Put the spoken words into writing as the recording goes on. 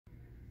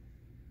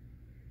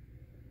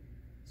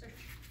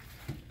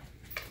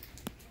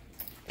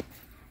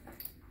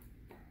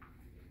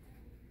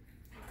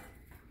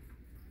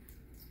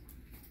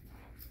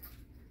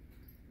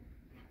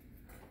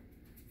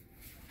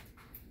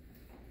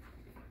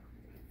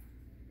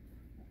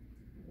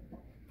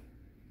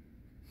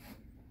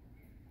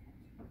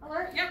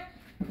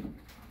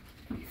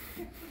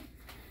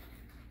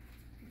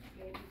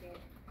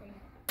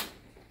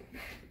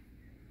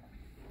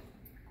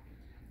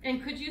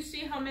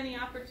how many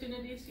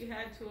opportunities you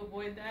had to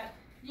avoid that?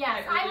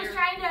 Yes, I was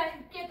trying to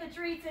get the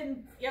treats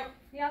and... Yep.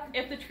 Yep.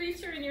 If the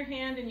treats are in your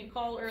hand and you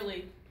call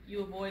early,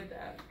 you avoid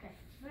that. Okay.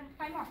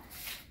 Find more.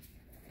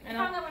 And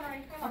I found that one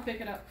already. I'll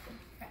pick it up.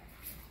 Okay.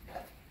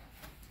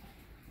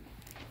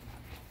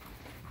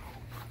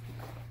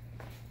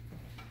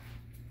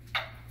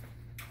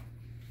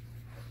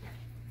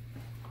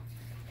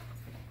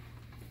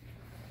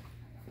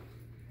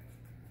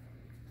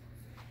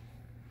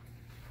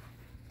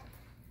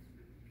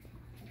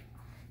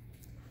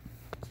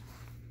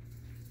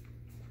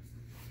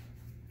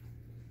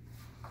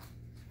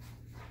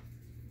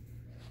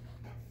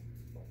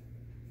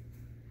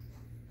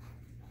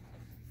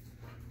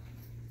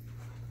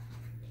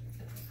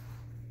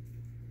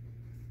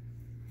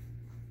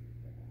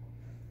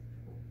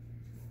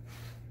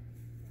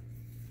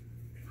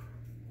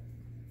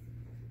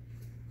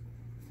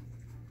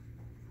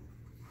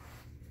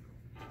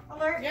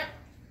 Alert. Yep.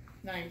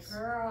 Nice.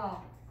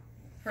 Girl.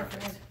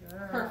 Perfect.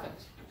 Girl.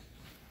 Perfect.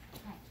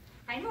 Okay.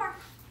 Find more.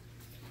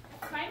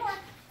 Find more.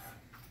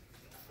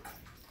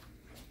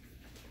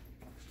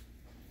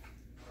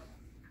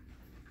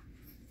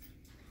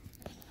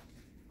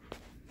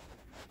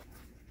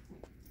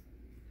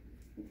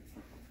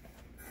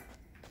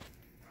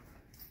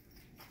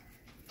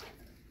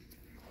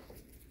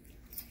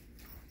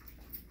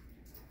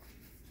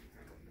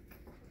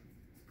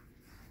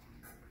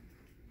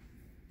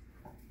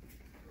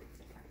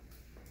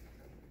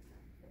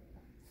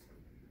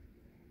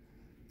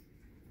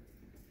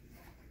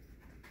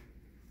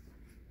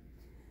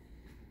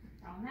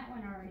 Found that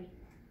one already.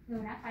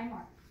 Luna, find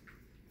more.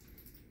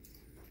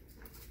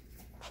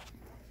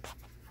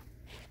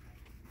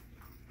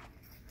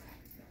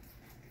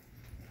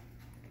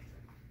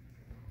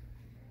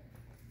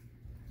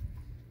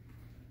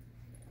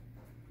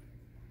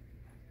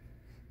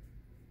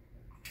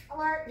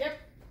 Alert. Yep.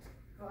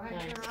 Good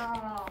Nice.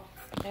 girl.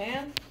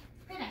 And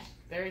Finish.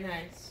 very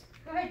nice.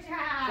 Good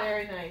job.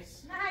 Very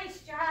nice.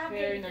 Nice job,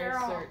 Very baby nice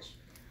girl. search.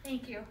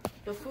 Thank you.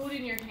 The food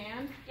in your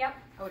hand, Yep.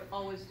 I would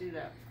always do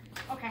that.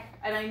 Okay.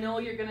 And I know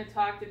you're going to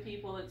talk to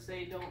people that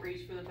say don't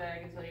reach for the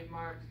bag until you've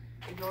marked.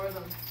 Ignore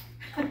them.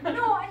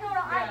 No,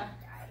 Yeah.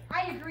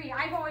 I agree.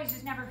 I've always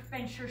just never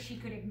been sure she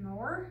could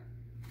ignore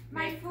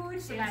my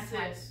food, so that's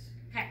why. Insist.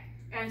 Okay.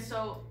 And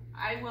so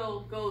I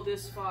will go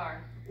this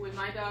far. When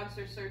my dogs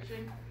are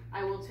searching,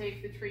 I will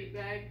take the treat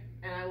bag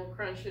and I will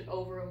crunch it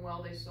over them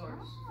while they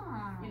source.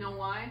 Ah. You know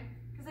why?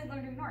 Because they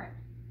learn to ignore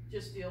it.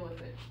 Just deal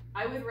with it.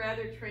 I would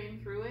rather train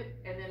through it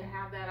and then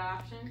have that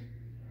option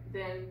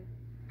than,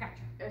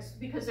 Gotcha.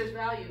 because there's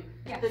value.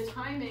 Yes. The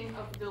timing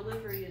of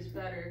delivery is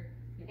better,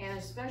 Yes. and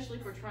especially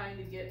if we're trying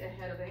to get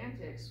ahead of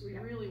antics, we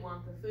Yep. really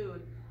want the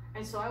food.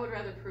 And so I would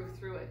rather prove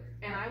through it.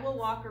 And I will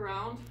walk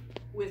around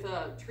with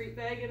a treat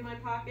bag in my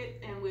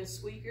pocket and with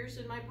squeakers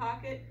in my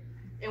pocket.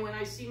 And when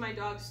I see my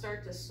dogs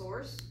start to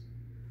source,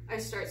 I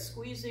start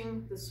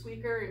squeezing the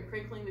squeaker and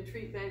crinkling the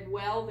treat bag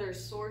while they're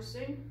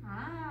sourcing.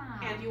 Ah.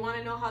 And you want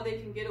to know how they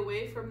can get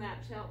away from that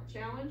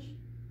challenge?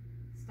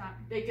 Stop.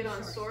 They get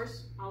on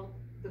source,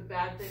 the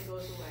bad thing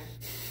goes away.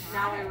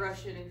 Now I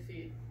rush in and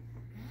feed.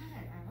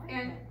 Got it. I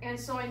like it. And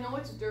so I know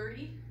it's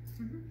dirty.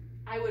 Mhm.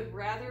 I would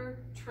rather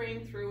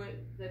train through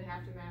it than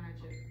have to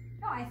manage it.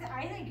 No,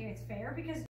 I think it's fair because